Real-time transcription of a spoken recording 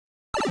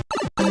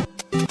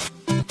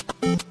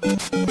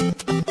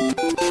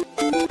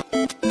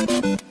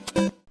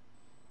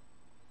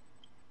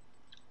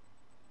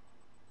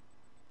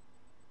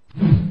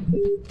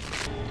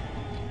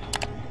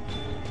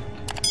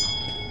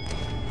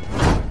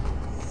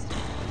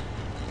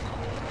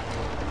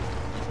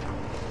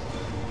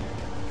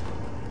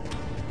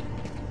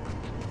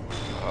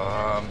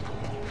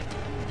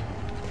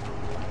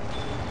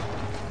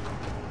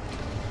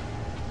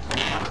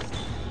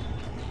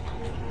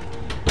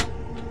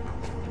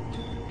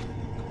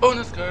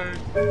Bonus card.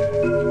 I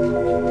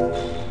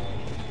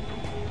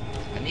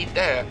need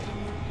that.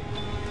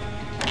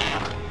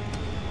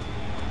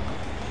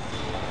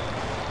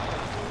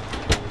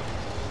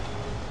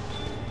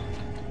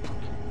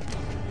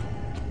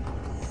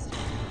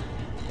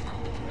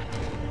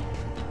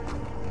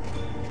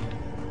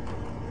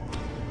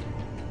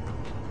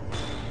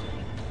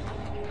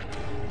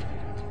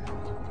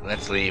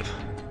 Let's leave.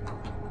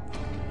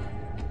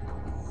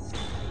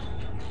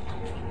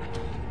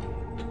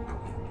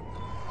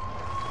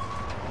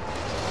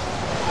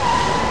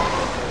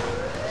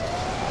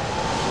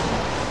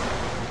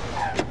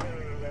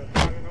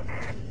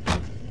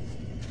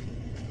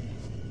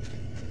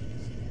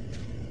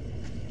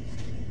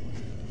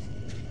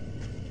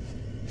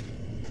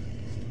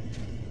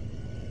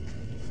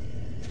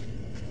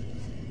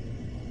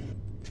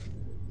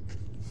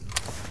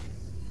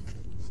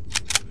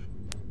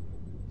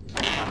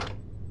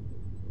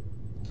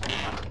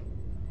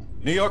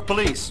 New York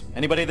Police,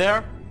 anybody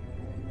there?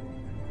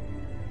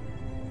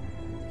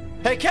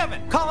 Hey,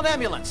 Kevin, call an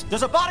ambulance.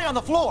 There's a body on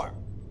the floor.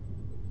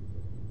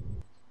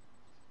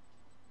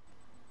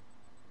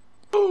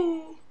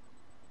 Ooh.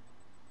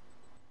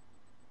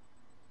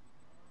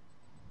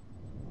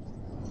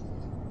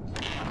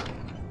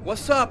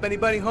 What's up?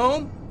 Anybody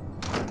home?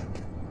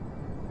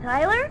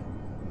 Tyler?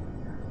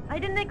 I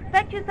didn't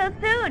expect you so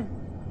soon.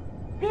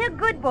 Be a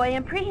good boy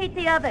and preheat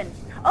the oven.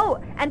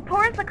 Oh, and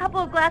pour us a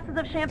couple of glasses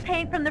of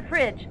champagne from the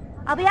fridge.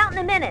 I'll be out in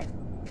a minute.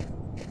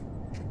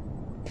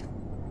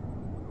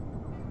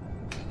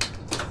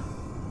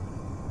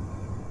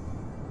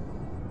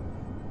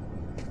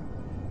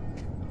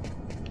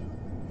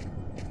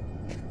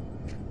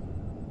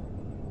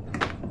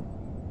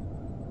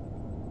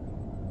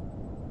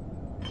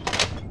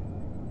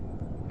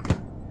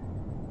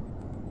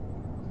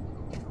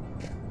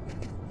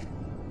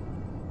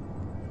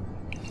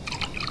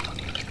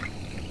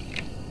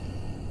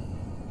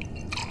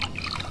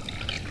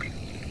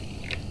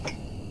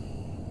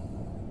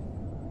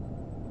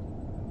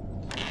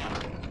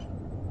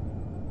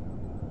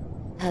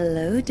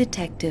 Hello,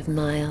 Detective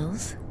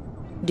Miles.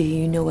 Do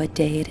you know what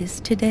day it is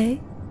today?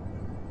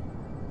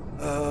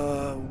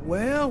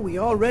 Well, we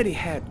already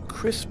had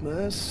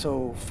Christmas,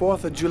 so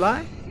 4th of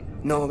July?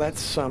 No, that's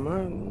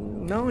summer.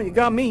 No, you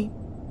got me.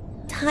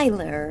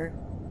 Tyler.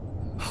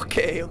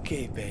 Okay,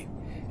 babe.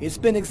 It's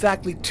been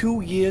exactly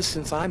 2 years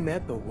since I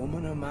met the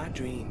woman of my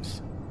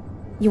dreams.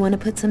 You want to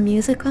put some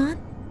music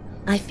on?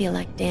 I feel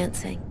like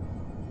dancing.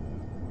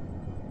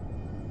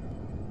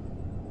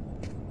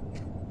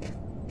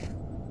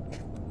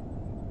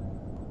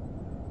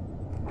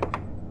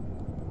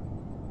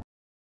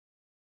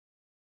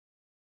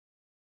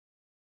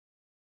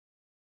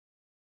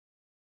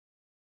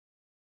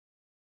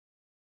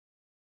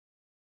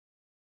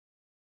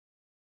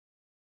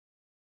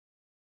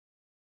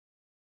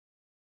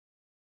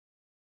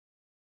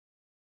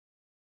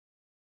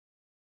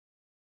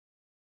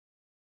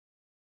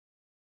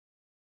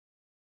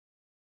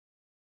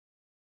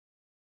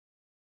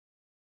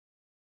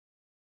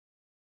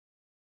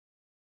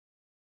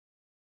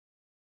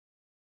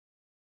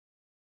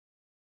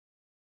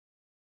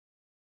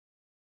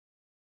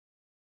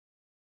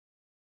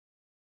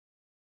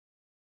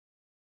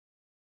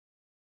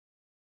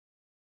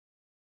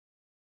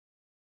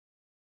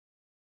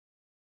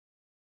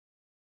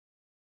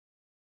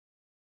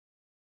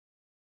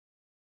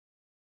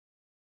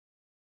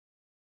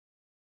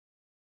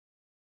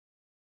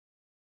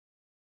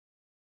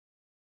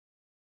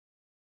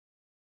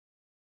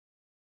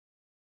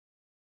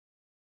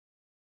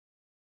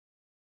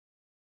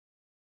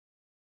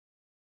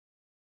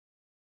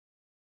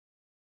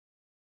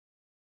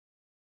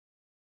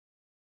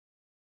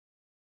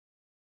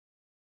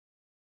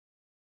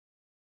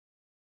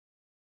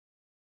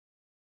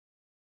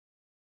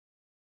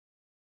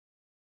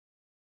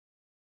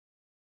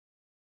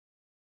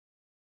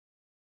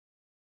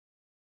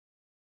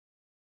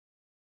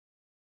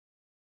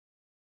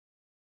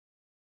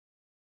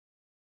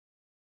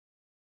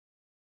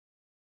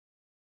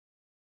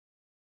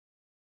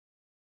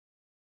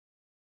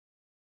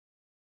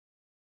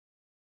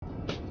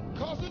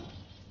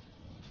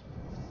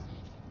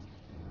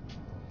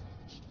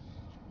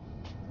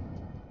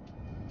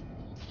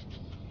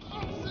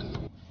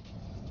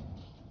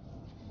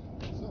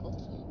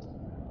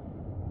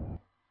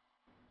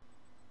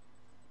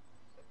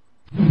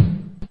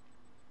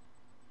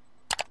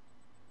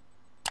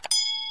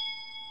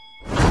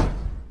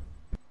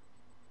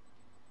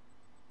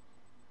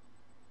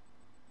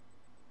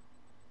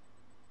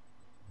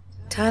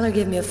 Tyler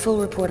gave me a full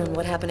report on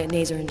what happened at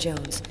Nazer and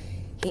Jones.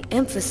 He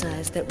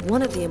emphasized that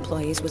one of the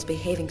employees was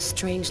behaving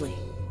strangely,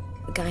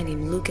 a guy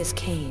named Lucas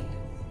Kane.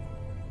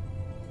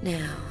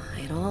 Now, I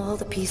had all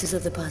the pieces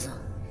of the puzzle.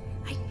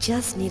 I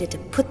just needed to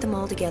put them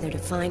all together to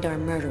find our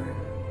murderer.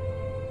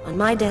 On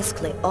my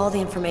desk lay all the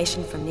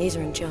information from Nazer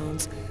and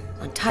Jones.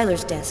 On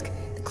Tyler's desk,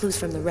 the clues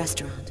from the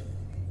restaurant.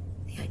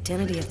 The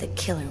identity of the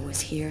killer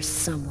was here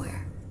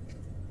somewhere.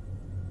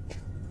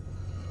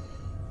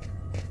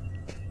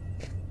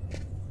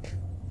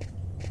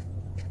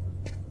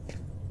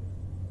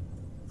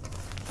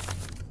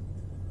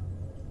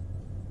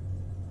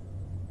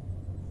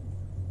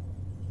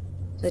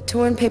 The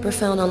torn paper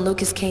found on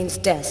Lucas Kane's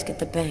desk at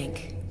the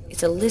bank.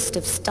 It's a list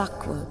of stock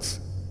quotes.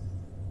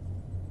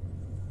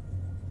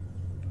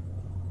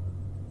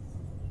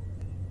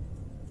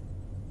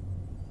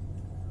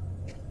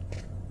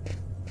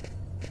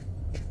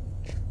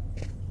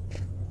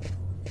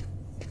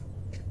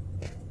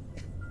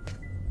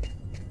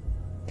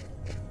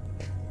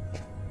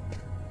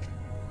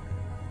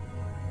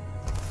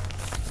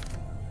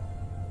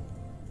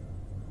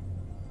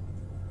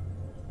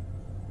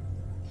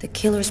 The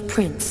killer's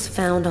prints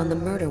found on the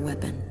murder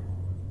weapon.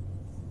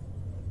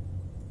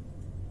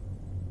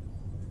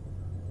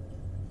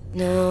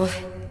 No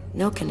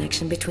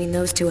connection between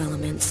those two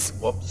elements.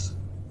 Whoops.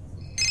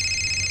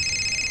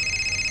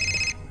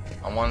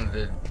 I wanted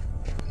to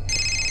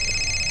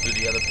do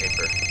the other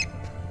paper.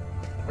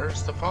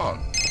 Where's the phone?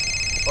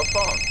 What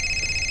phone?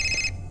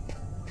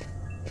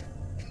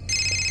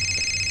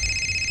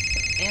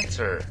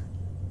 Answer.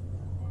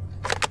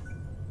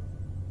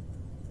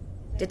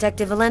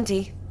 Detective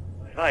Valenti.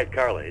 Hi,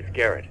 Carla. It's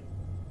Garrett.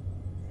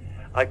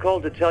 I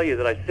called to tell you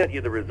that I sent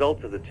you the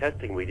results of the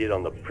testing we did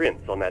on the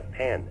prints on that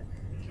pen.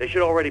 They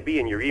should already be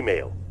in your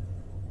email.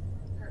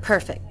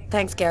 Perfect.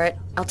 Thanks, Garrett.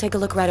 I'll take a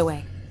look right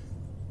away.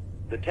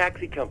 The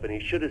taxi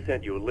company should have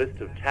sent you a list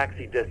of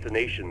taxi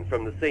destinations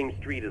from the same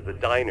street as the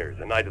diner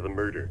the night of the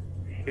murder.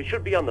 It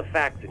should be on the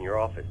fax in your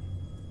office.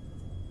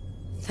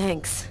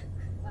 Thanks.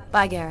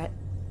 Bye, Garrett.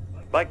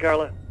 Bye,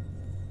 Carla.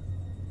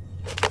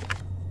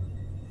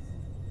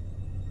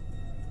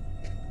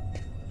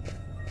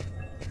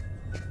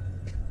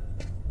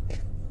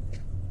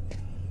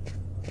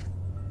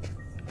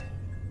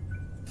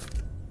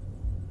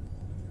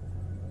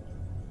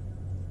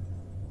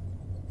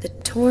 The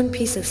torn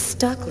piece of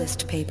stock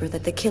list paper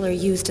that the killer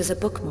used as a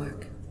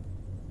bookmark.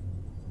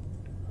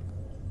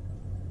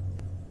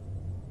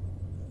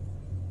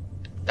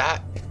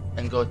 That,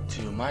 and go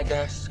to my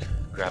desk,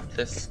 grab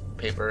this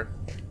paper.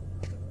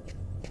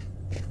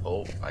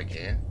 Oh, I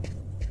can't.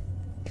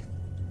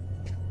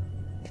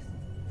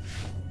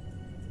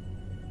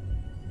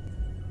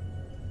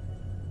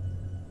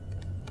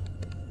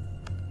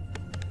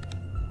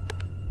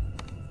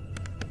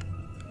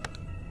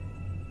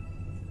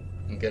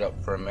 And get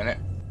up for a minute.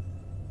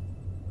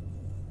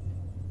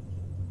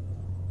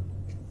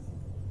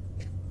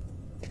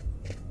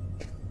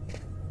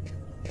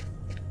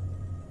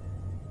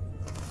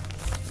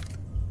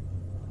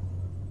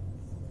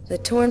 The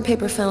torn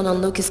paper found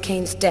on Lucas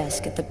Kane's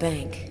desk at the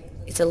bank.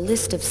 It's a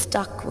list of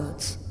stock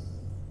quotes.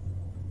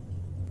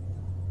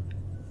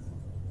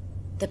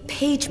 The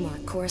page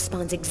mark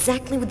corresponds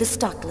exactly with the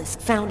stock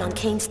list found on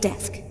Kane's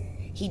desk.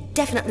 He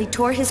definitely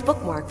tore his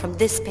bookmark from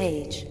this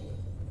page.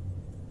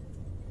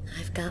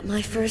 I've got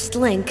my first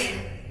link.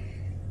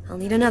 I'll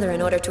need another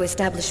in order to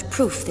establish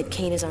proof that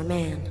Kane is our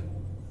man.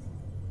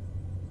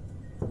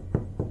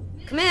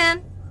 Come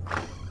in.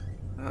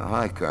 Oh,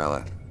 hi,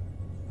 Carla.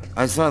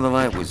 I saw the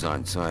light was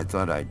on, so I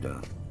thought I'd,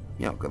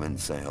 come in and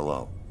say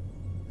hello.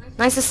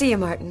 Nice to see you,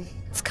 Martin.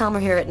 It's calmer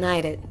here at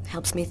night. It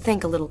helps me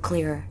think a little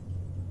clearer.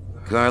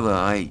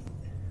 Carla,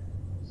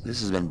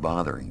 this has been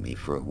bothering me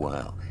for a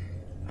while.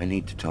 I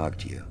need to talk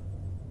to you.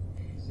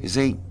 You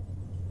see,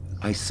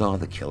 I saw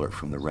the killer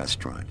from the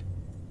restaurant.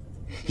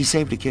 He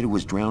saved a kid who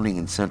was drowning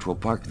in Central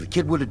Park. The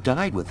kid would have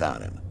died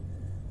without him.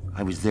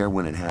 I was there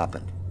when it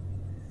happened.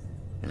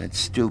 And it's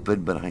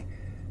stupid, but I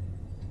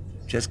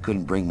just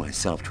couldn't bring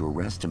myself to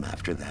arrest him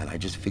after that. I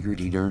just figured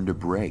he'd earned a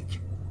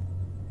break.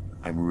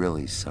 I'm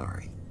really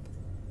sorry.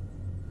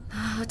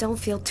 Oh, don't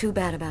feel too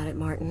bad about it,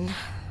 Martin.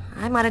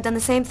 I might have done the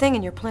same thing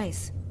in your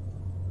place.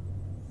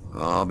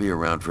 I'll be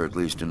around for at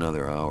least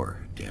another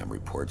hour. Damn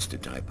reports to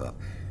type up.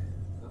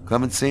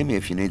 Come and see me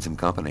if you need some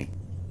company.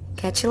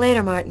 Catch you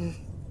later, Martin.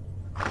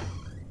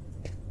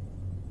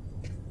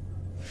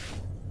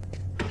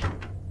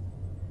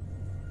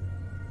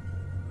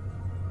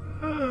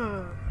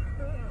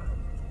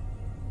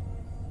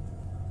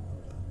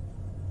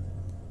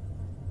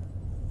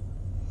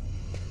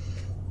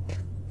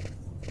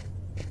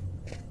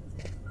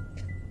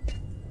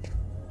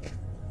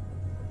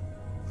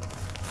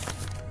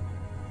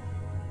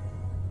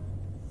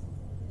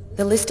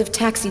 The list of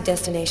taxi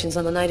destinations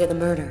on the night of the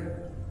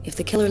murder. If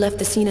the killer left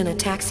the scene in a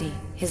taxi,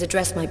 his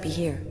address might be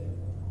here.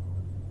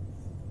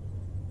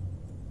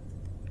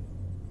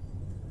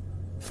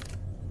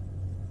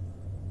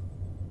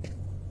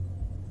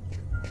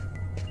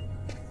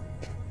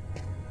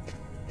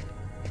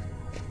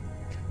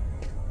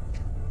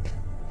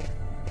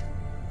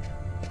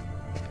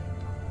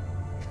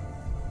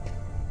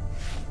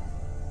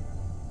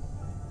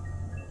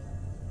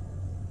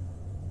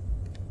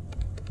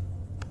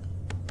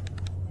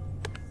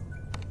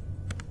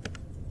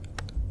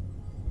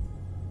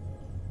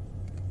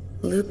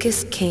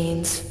 Lucas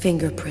Kane's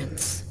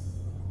fingerprints.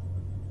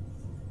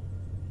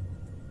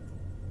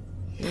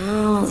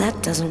 No,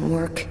 that doesn't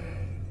work.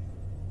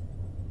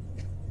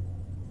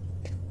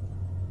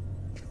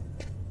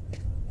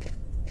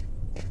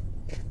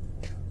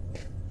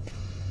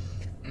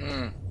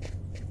 I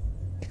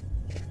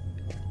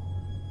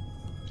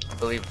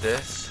believe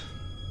this.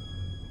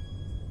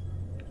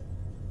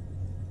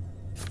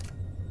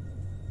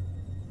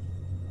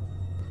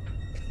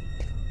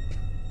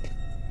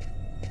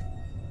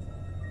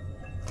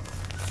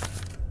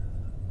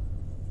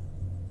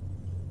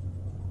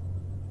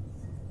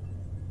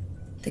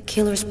 The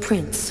killer's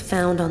prints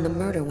found on the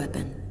murder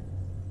weapon.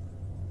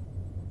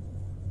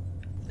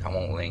 I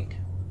won't link.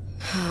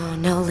 Oh,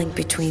 no link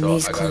between So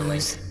these I gotta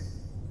clues. link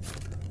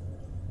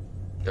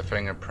the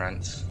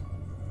fingerprints.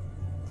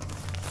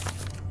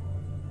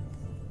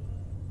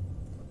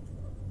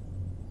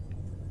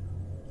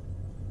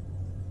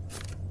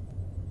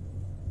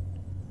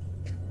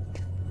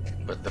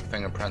 With the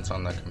fingerprints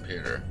on the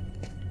computer.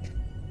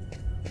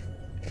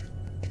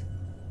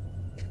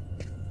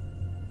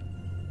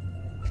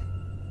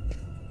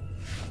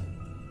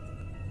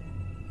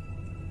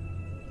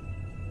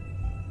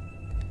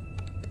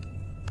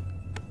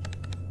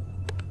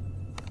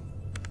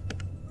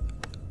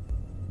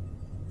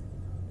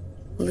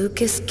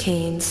 Lucas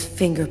Kane's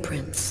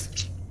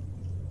fingerprints.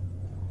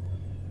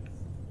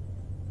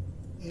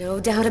 No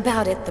doubt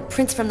about it, the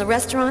prints from the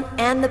restaurant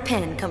and the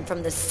pen come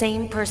from the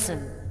same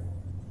person.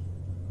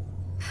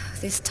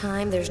 This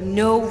time, there's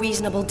no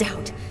reasonable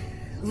doubt.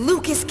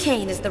 Lucas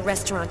Kane is the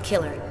restaurant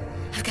killer.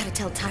 I've got to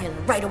tell Tyler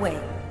right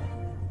away.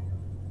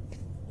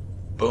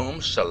 Boom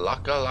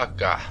shalaka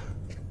laka.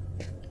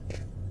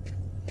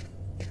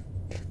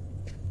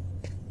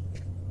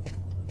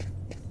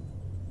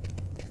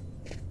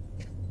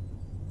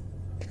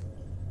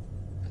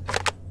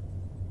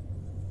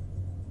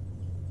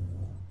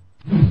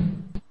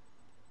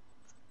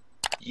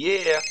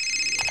 Yeah.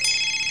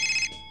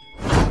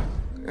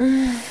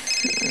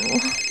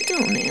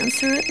 Don't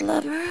answer it,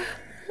 lover.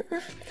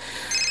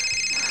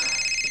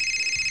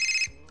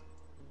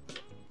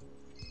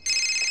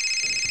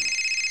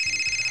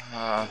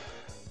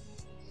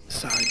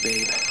 Sorry,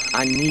 babe.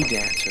 I need to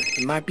answer.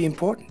 It might be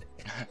important.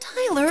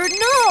 Tyler,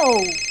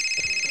 no!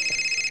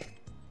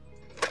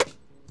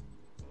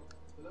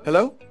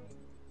 Hello?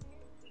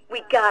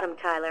 We got him,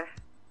 Tyler.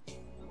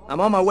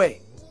 I'm on my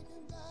way.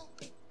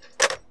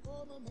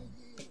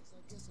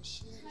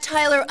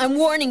 Tyler, I'm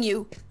warning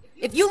you.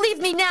 If you leave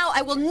me now,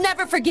 I will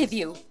never forgive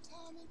you.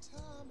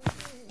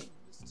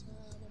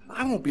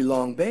 I won't be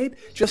long, babe.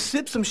 Just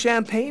sip some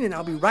champagne and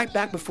I'll be right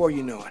back before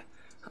you know it.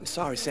 I'm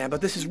sorry, Sam,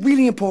 but this is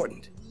really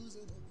important.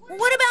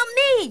 What about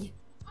me?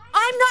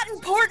 I'm not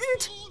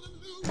important?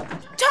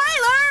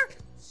 Tyler!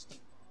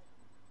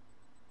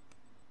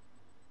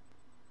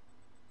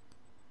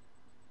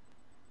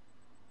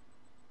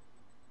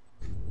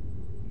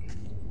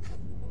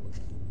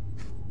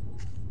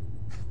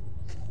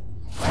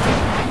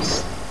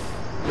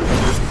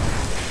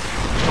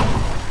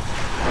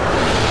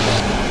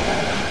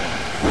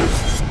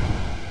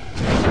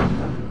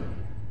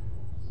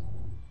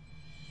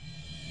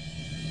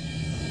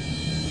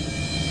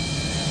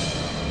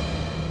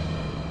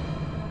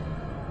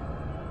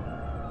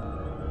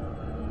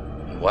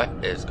 What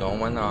is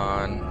going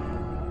on?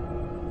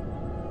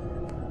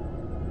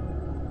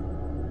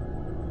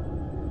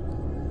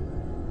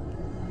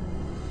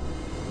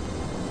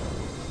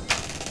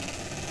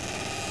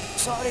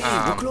 Sorry,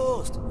 we're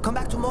closed. Come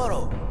back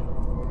tomorrow.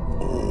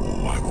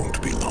 Oh, I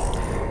won't be long.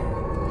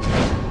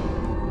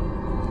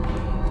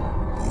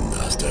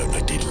 Master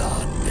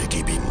Nagdilan,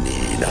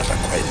 Gibini,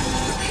 Narakwen,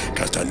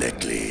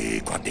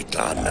 Castanecli,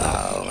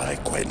 Quatiklana,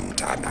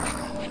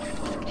 Raquentana.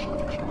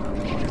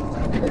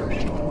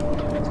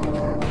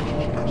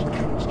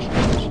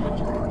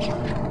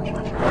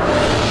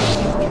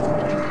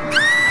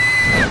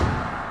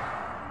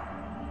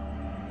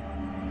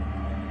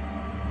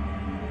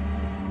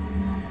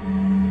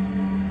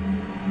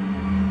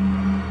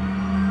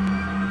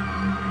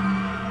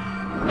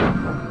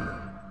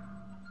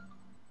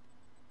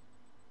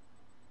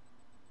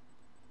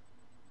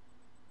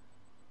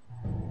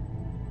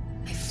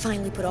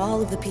 Finally put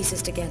all of the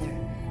pieces together.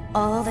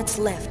 All that's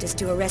left is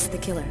to arrest the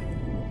killer.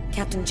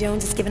 Captain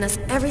Jones has given us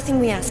everything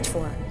we asked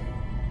for.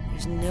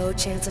 There's no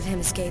chance of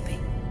him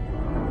escaping.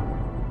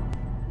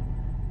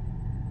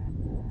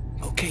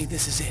 Okay,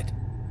 this is it.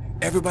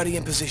 Everybody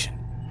in position.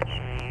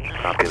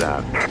 Copy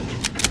that.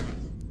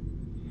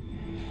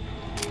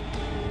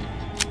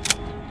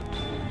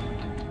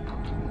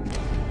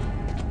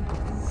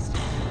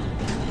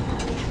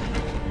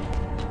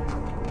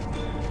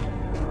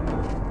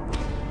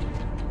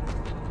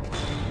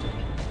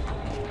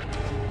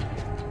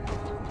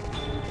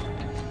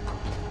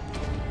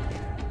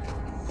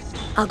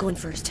 I'll go in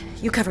first.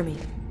 You cover me.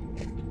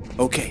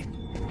 Okay.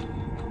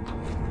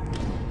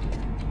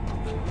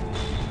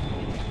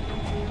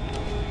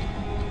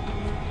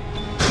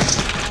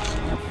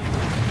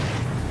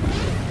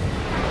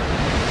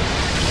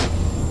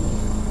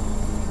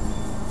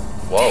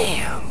 Whoa.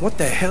 Damn, what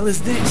the hell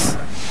is this?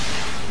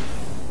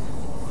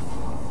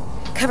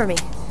 Cover me.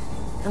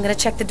 I'm gonna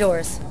check the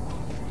doors.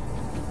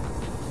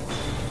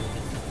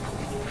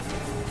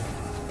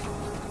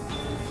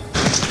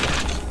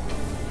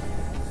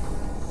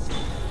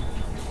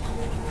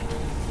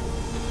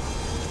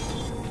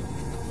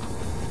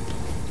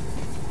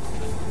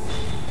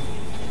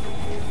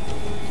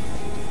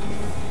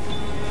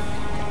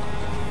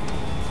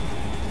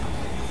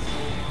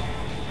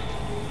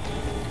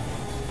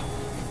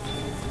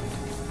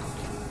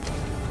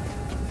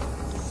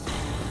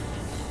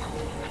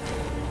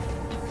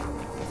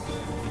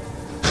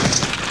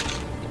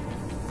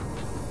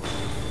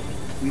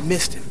 We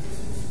missed him.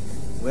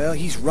 Well,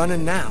 he's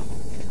running now.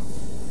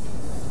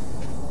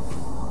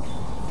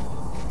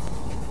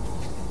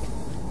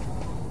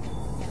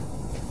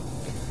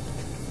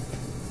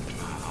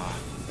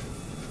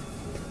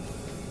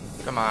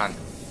 Come on.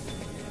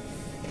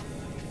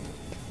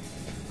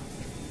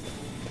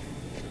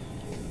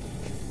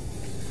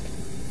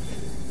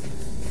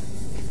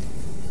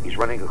 He's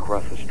running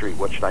across the street.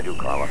 What should I do,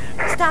 Carla?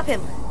 Stop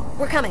him.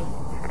 We're coming.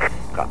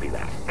 Copy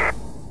that.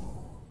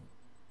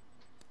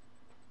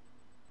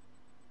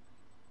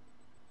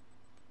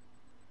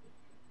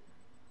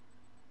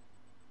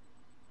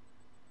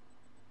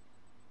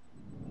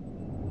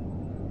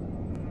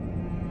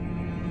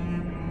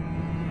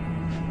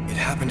 It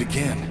happened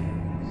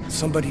again.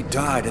 Somebody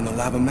died in the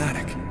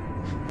lavomatic.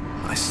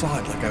 I saw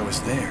it like I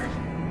was there.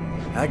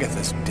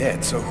 Agatha's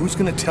dead, so who's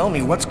gonna tell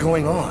me what's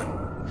going on?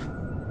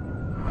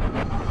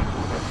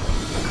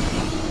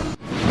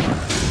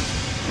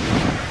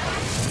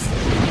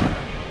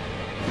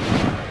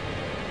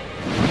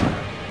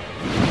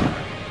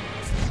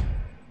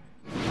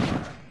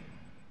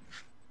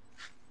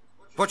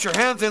 Put your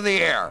hands in the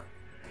air.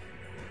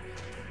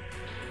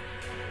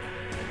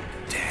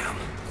 Damn,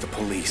 the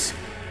police.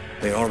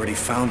 They already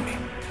found me.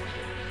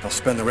 I'll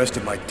spend the rest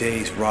of my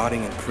days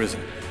rotting in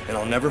prison, and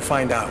I'll never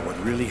find out what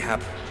really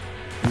happened.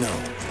 No,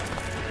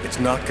 it's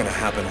not gonna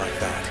happen like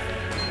that.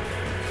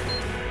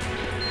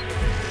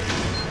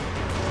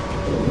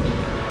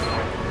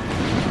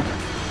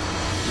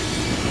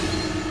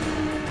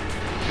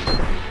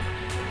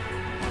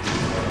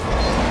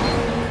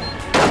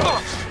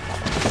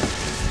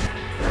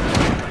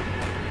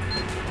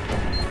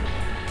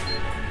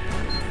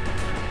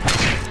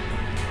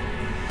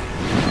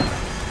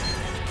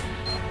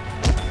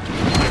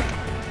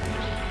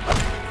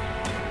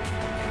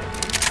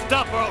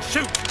 Stop or I'll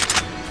shoot!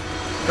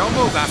 Don't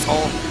move,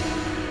 asshole.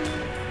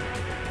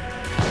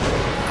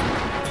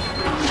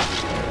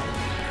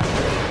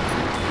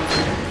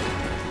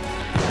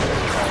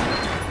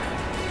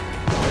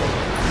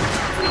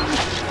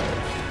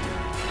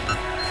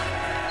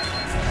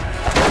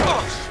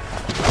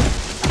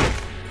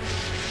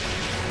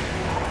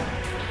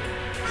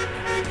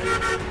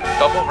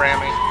 Double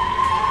ramming.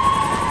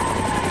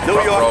 New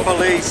Front York row.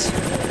 police.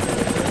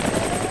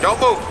 Don't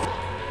move.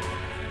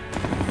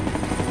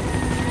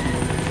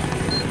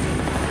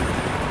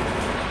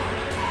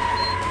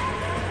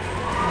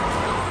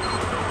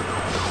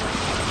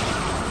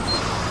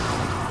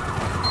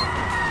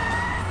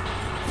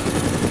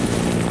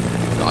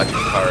 Dodging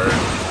card.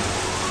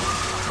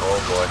 Oh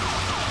boy.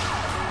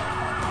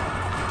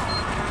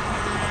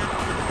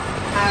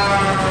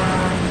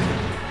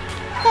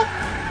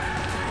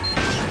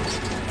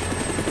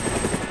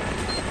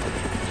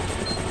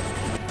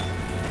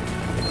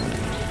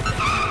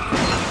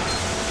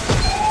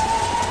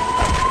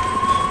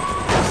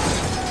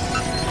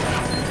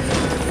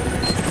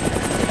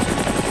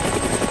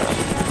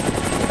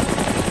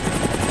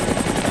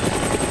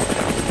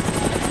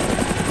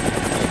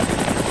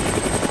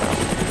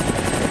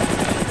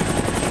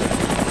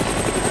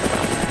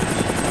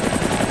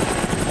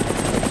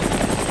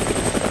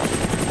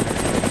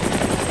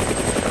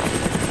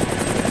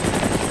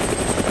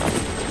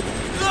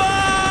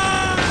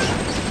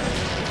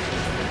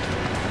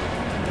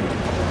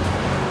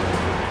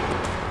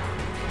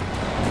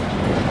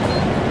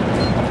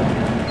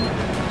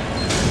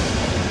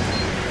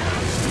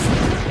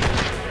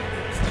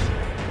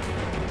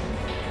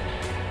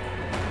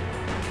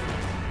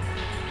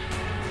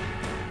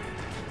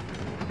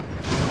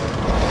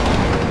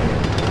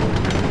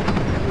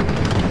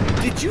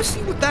 Did you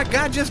see what that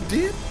guy just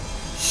did?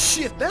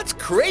 Shit, that's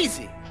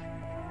crazy.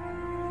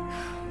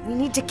 We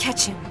need to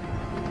catch him.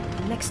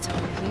 Next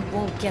time, he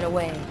won't get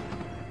away.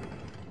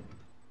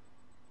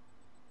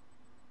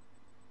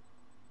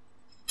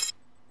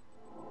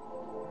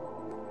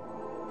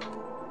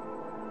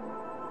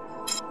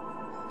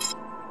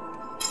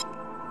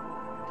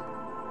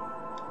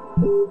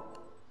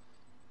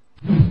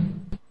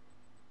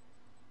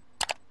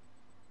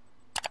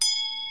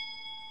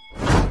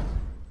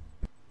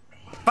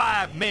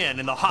 Five men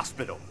in the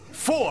hospital.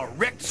 4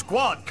 wrecked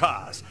squad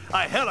cars. A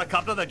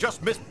helicopter that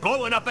just missed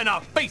blowing up in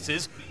our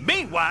faces.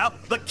 Meanwhile,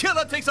 the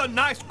killer takes a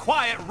nice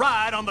quiet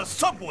ride on the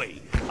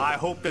subway. I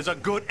hope there's a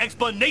good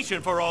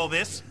explanation for all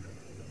this.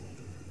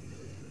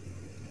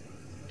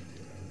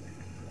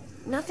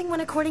 Nothing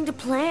went according to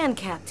plan,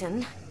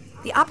 Captain.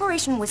 The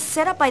operation was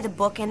set up by the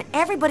book and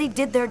everybody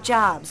did their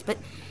jobs, but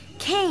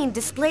Kane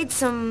displayed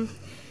some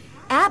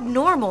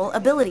abnormal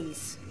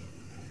abilities.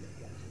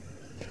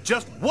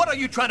 Just what are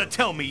you trying to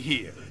tell me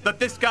here? That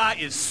this guy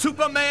is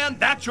Superman?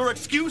 That's your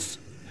excuse?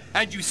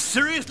 And you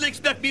seriously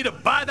expect me to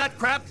buy that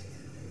crap?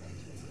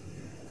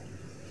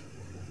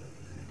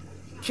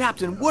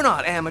 Captain, we're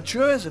not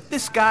amateurs. If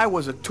this guy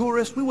was a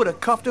tourist, we would have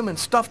cuffed him and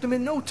stuffed him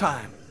in no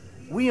time.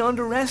 We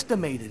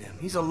underestimated him.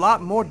 He's a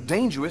lot more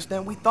dangerous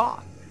than we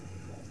thought.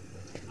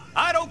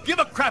 I don't give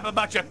a crap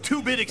about your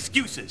two-bit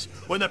excuses.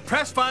 When the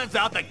press finds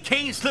out that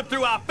Kane slipped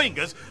through our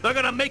fingers, they're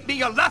gonna make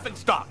me a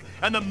laughingstock,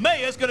 and the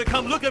mayor's gonna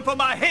come looking for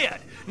my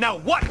head. Now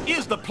what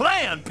is the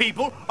plan,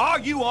 people? Are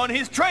you on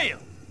his trail?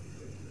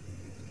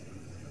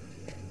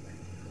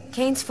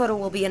 Kane's photo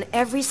will be in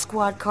every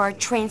squad car,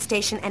 train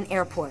station, and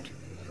airport.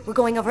 We're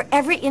going over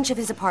every inch of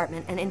his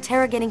apartment and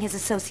interrogating his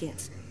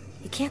associates.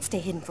 He can't stay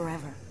hidden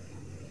forever.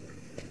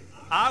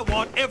 I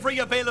want every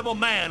available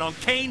man on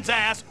Kane's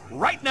ass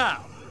right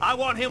now. I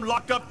want him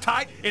locked up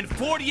tight in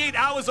 48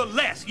 hours or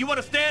less. You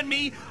understand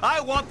me? I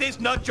want this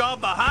nut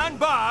job behind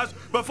bars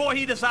before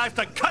he decides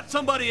to cut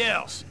somebody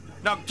else.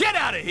 Now get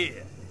out of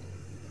here!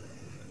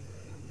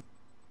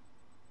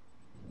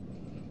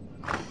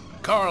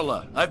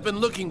 Carla, I've been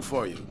looking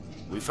for you.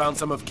 We found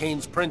some of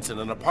Kane's prints in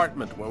an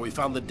apartment where we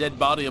found the dead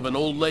body of an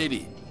old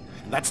lady.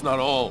 And that's not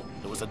all.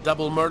 There was a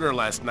double murder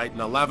last night in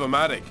a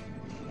lavomatic.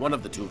 One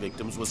of the two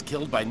victims was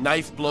killed by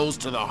knife blows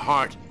to the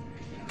heart.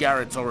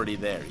 Garrett's already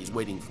there. He's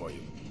waiting for you.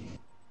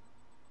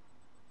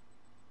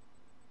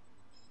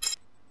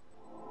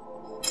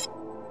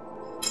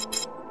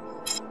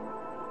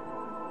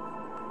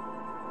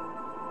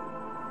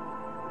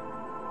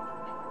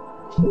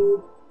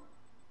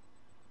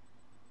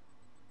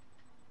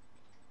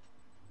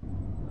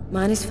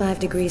 -5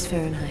 degrees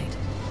Fahrenheit.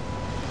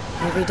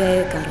 Every day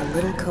it got a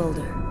little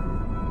colder.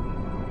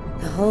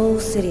 The whole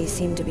city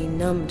seemed to be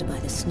numbed by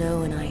the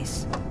snow and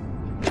ice.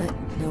 But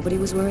nobody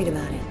was worried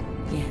about it,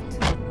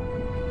 yet.